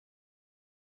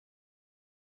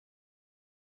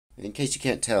In case you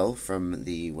can't tell from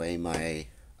the way my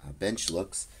bench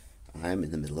looks, I'm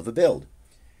in the middle of a build.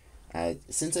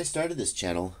 Since I started this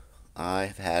channel,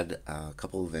 I've had a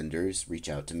couple of vendors reach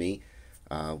out to me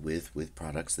with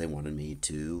products they wanted me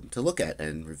to look at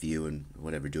and review and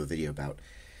whatever, do a video about.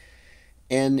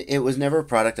 And it was never a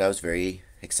product I was very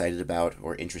excited about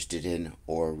or interested in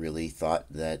or really thought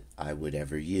that I would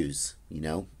ever use,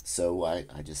 So I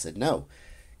just said no,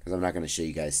 because I'm not going to show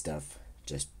you guys stuff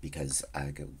just because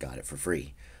I got it for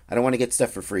free. I don't want to get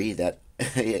stuff for free that,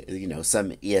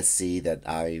 some ESC that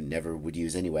I never would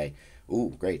use anyway.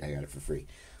 Ooh, great, I got it for free.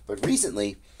 But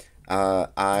recently,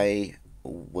 I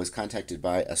was contacted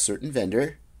by a certain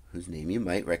vendor whose name you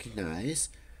might recognize,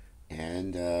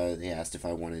 and they asked if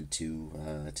I wanted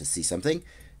to see something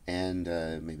and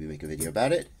maybe make a video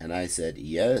about it. And I said,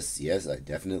 yes, I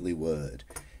definitely would.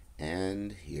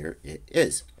 And here it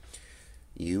is.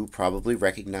 You probably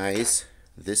recognize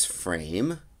this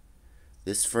frame.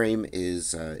 This frame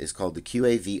is called the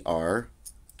QAV-R,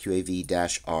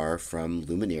 QAV-R from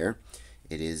Lumenier.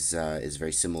 It is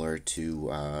very similar to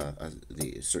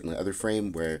the certainly other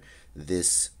frame where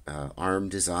this arm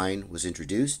design was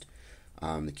introduced.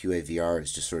 The QAV-R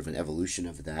is just sort of an evolution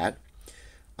of that.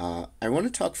 I want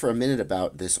to talk for a minute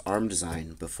about this arm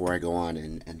design before I go on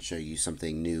and show you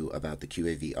something new about the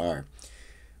QAV-R.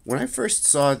 When I first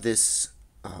saw these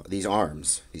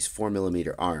arms, these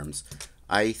 4mm arms,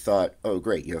 I thought, oh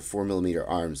great, you have 4mm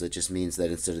arms. That just means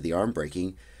that instead of the arm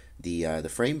breaking, the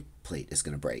frame plate is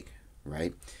going to break,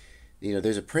 right?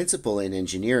 There's a principle in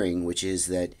engineering which is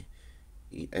that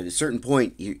at a certain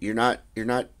point you're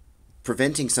not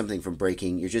preventing something from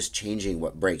breaking. You're just changing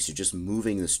what breaks. You're just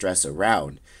moving the stress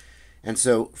around. And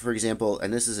so, for example,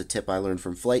 and this is a tip I learned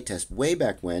from flight test way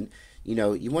back when, you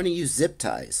want to use zip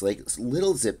ties, like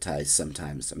little zip ties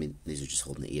sometimes. I mean, these are just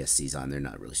holding the ESCs on. They're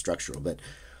not really structural. But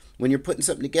when you're putting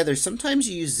something together, sometimes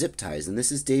you use zip ties. And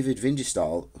this is David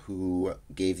Vingestal who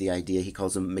gave the idea. He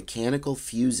calls them mechanical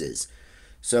fuses.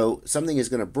 So something is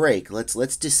going to break.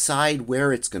 Let's decide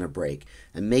where it's going to break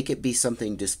and make it be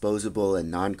something disposable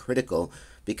and non-critical,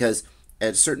 because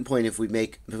at a certain point, if we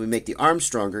make the arm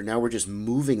stronger, now we're just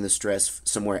moving the stress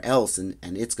somewhere else, and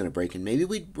it's going to break. And maybe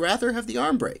we'd rather have the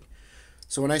arm break.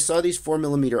 So when I saw these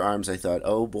 4mm arms, I thought,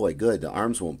 oh boy, good, the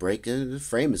arms won't break, the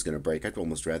frame is going to break. I'd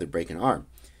almost rather break an arm.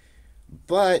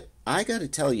 But I got to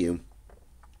tell you,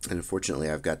 and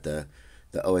unfortunately I've got the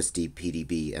OSD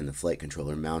PDB and the flight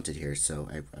controller mounted here, so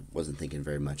I wasn't thinking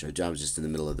very much. I was just in the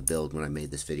middle of the build when I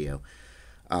made this video.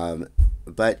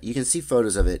 But you can see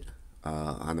photos of it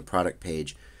on the product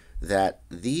page, that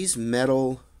these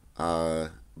metal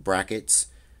brackets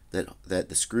that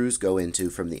the screws go into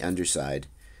from the underside,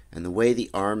 and the way the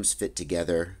arms fit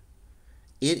together,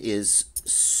 it is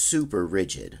super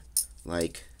rigid.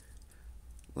 Like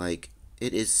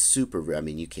it is super. I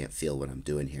mean, you can't feel what I'm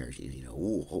doing here.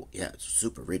 Oh yeah, it's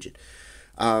super rigid.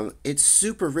 It's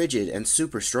super rigid and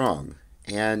super strong,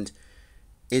 and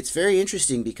it's very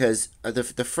interesting because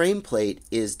the frame plate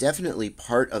is definitely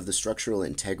part of the structural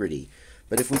integrity.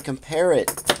 But if we compare it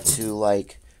to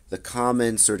like the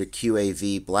common sort of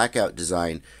QAV blackout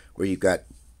design, where you've got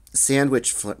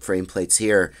sandwich frame plates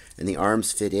here and the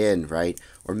arms fit in, right?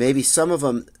 Or maybe some of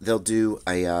them, they'll do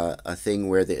a thing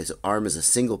where the arm is a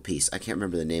single piece. I can't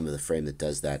remember the name of the frame that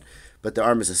does that, but the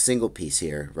arm is a single piece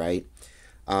here, right?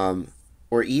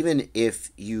 Or even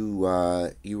if you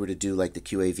were to do like the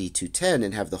QAV-210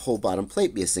 and have the whole bottom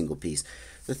plate be a single piece.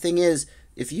 The thing is,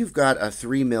 if you've got a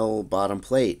 3mm bottom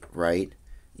plate, right,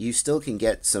 you still can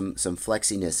get some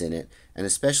flexiness in it. And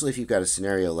especially if you've got a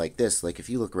scenario like this, like if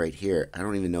you look right here, I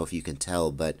don't even know if you can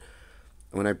tell, but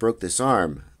when I broke this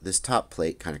arm, this top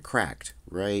plate kind of cracked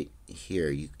right here.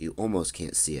 You almost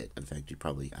can't see it. In fact,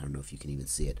 I don't know if you can even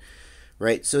see it,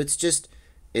 right? So it's just,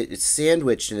 it's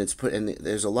sandwiched, and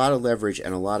there's a lot of leverage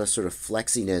and a lot of sort of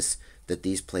flexiness that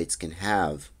these plates can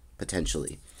have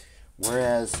potentially.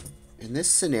 Whereas in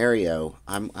this scenario,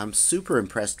 I'm super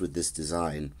impressed with this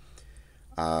design.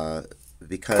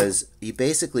 Because you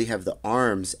basically have the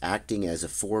arms acting as a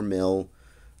 4mm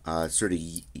sort of,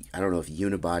 I don't know if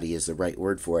unibody is the right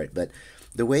word for it, but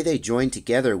the way they join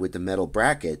together with the metal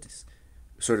brackets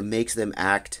sort of makes them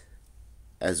act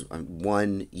as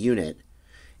one unit.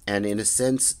 And in a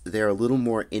sense, they're a little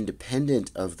more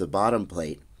independent of the bottom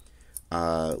plate,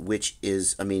 which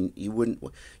is, I mean, you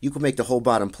could make the whole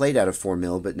bottom plate out of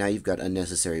 4mm, but now you've got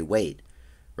unnecessary weight,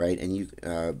 right? And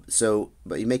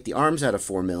but you make the arms out of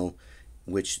 4mm,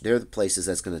 which they're the places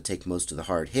that's going to take most of the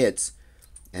hard hits,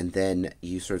 and then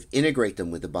you sort of integrate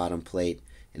them with the bottom plate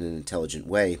in an intelligent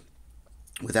way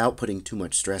without putting too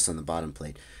much stress on the bottom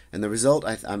plate. And the result,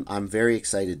 I'm very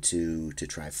excited to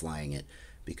try flying it,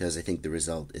 because I think the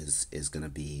result is going to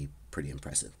be pretty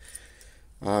impressive.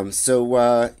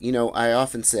 You know, I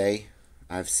often say,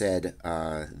 I've said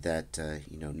that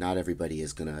you know, not everybody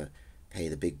is going to pay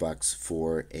the big bucks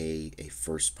for a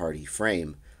first party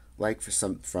frame like for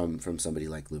from somebody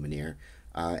like Lumenier.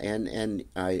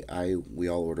 We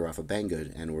all order off of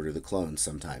Banggood and order the clones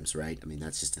sometimes, right? I mean,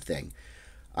 that's just a thing.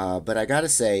 But I gotta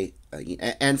say,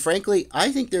 and frankly, I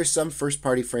think there's some first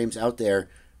party frames out there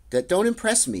that don't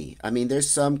impress me. I mean, there's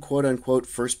some quote unquote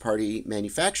first party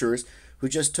manufacturers who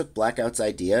just took Blackout's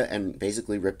idea and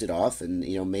basically ripped it off and,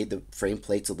 you know, made the frame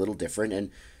plates a little different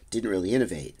and didn't really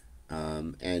innovate.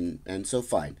 And so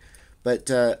fine.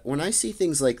 But when I see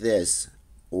things like this,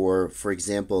 or for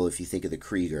example, if you think of the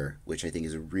Krieger, which I think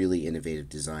is a really innovative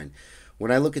design,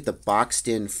 when I look at the boxed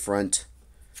in front,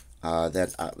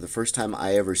 the first time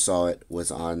I ever saw it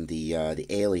was on the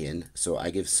Alien, so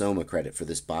I give Soma credit for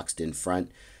this boxed in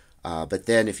front. But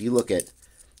then if you look at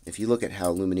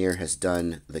how Lumenier has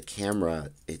done the camera,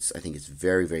 I think it's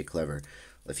very, very clever.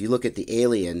 If you look at the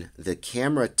Alien, the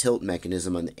camera tilt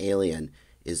mechanism on the Alien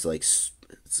is like, it's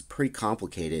pretty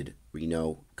complicated, you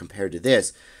know, compared to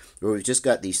this, where we've just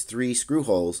got these 3 screw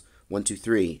holes, 1, 2,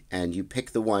 3, and you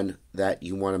pick the one that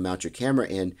you want to mount your camera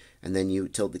in, and then you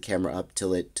tilt the camera up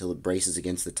till it braces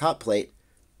against the top plate,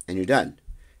 and you're done.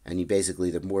 And you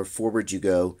basically, the more forward you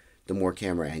go, the more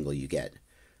camera angle you get,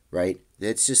 right?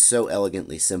 It's just so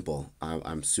elegantly simple.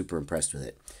 I'm super impressed with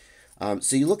it.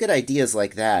 So you look at ideas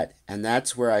like that, and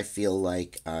that's where I feel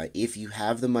like if you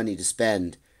have the money to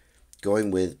spend,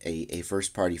 going with a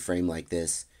first-party frame like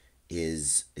this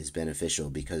is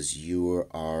beneficial, because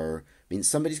I mean,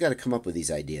 somebody's got to come up with these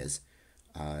ideas.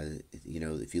 You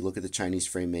know, if you look at the Chinese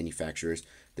frame manufacturers,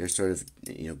 they're sort of,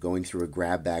 you know, going through a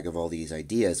grab bag of all these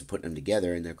ideas and putting them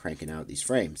together, and they're cranking out these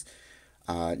frames.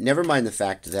 Never mind the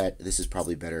fact that this is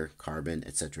probably better carbon,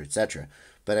 etc., etc.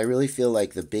 But I really feel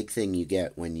like the big thing you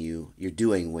get when you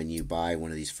buy one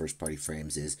of these first-party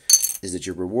frames is that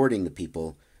you're rewarding the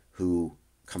people who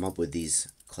come up with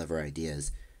these clever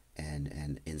ideas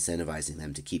and incentivizing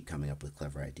them to keep coming up with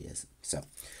clever ideas. So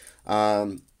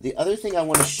the other thing I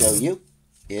want to show you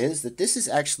is that this is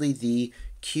actually the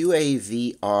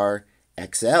QAV-R/XL.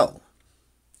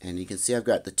 And you can see I've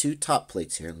got the 2 top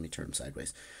plates here. Let me turn them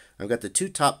sideways. I've got the 2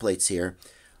 top plates here.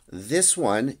 This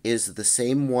one is the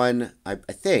same one, I'm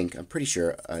pretty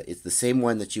sure, it's the same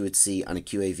one that you would see on a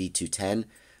QAV-210.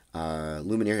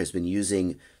 Lumenier has been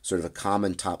using sort of a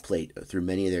common top plate through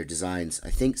many of their designs,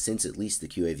 I think since at least the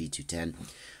QAV-210.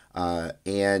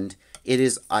 And it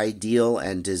is ideal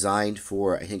and designed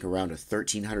for, I think, around a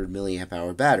 1300 milliamp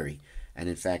hour battery. And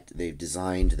in fact, they've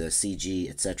designed the CG,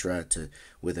 etc.,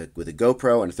 with a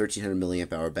GoPro and a 1300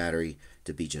 milliamp hour battery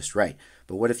to be just right.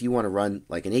 But what if you want to run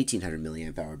like an 1800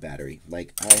 milliamp hour battery?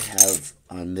 Like I have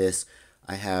on this,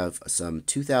 I have some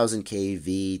 2000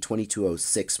 kV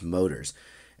 2206 motors.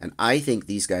 And I think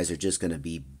these guys are just going to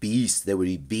be beasts. They would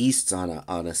be beasts on a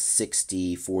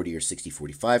 60-40 or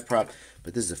 60-45 prop,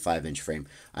 but this is a 5-inch frame.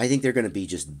 I think they're going to be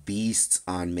just beasts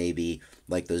on maybe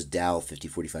like those Dow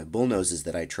 50-45 bullnoses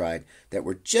that I tried that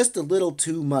were just a little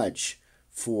too much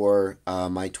for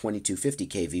my 2250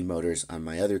 kV motors on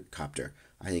my other copter.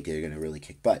 I think they're going to really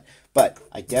kick butt. But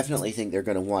I definitely think they're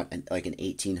going to want like an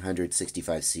 1800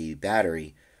 65C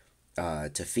battery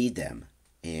to feed them.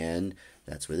 And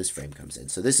that's where this frame comes in.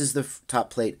 So this is the top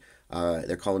plate.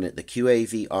 They're calling it the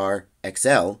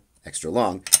QAV-R/XL, extra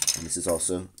long. And this is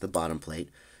also the bottom plate.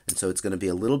 And so it's going to be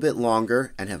a little bit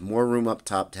longer and have more room up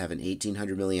top to have an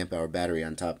 1800 milliamp hour battery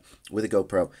on top with a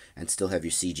GoPro and still have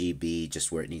your CGB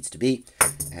just where it needs to be.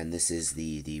 And this is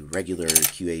the regular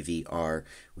QAV-R,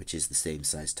 which is the same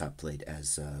size top plate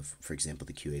as, for example,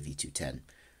 the QAV-210.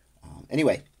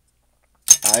 Anyway,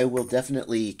 I will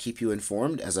definitely keep you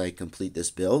informed as I complete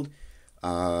this build. You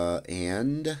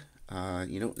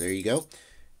know, there you go.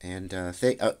 And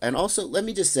also, let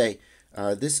me just say,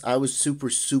 I was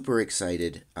super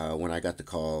excited when I got the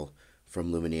call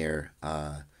from Lumenier,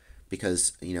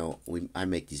 because, you know, I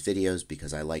make these videos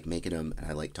because I like making them and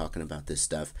I like talking about this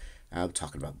stuff. I'm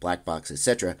talking about black box,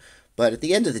 etc. But at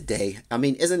the end of the day, I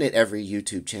mean, isn't it every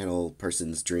YouTube channel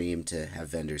person's dream to have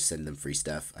vendors send them free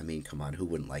stuff? I mean, come on, who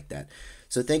wouldn't like that?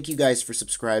 So thank you guys for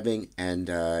subscribing, and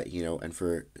you know, and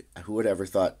for who would ever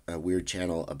thought a weird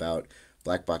channel about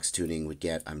black box tuning would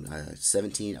get. I'm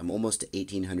I'm almost to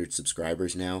 1800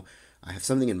 subscribers now. I have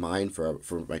something in mind for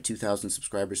my 2000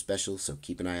 subscriber special, so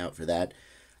keep an eye out for that.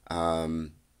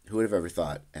 Who would have ever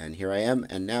thought? And here I am,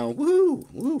 and now,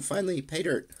 woohoo, finally, pay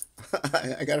dirt.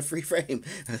 I got a free frame.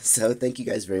 So thank you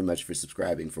guys very much for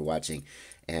subscribing, for watching,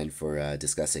 and for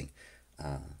discussing.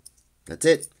 That's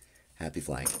it. Happy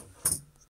flying.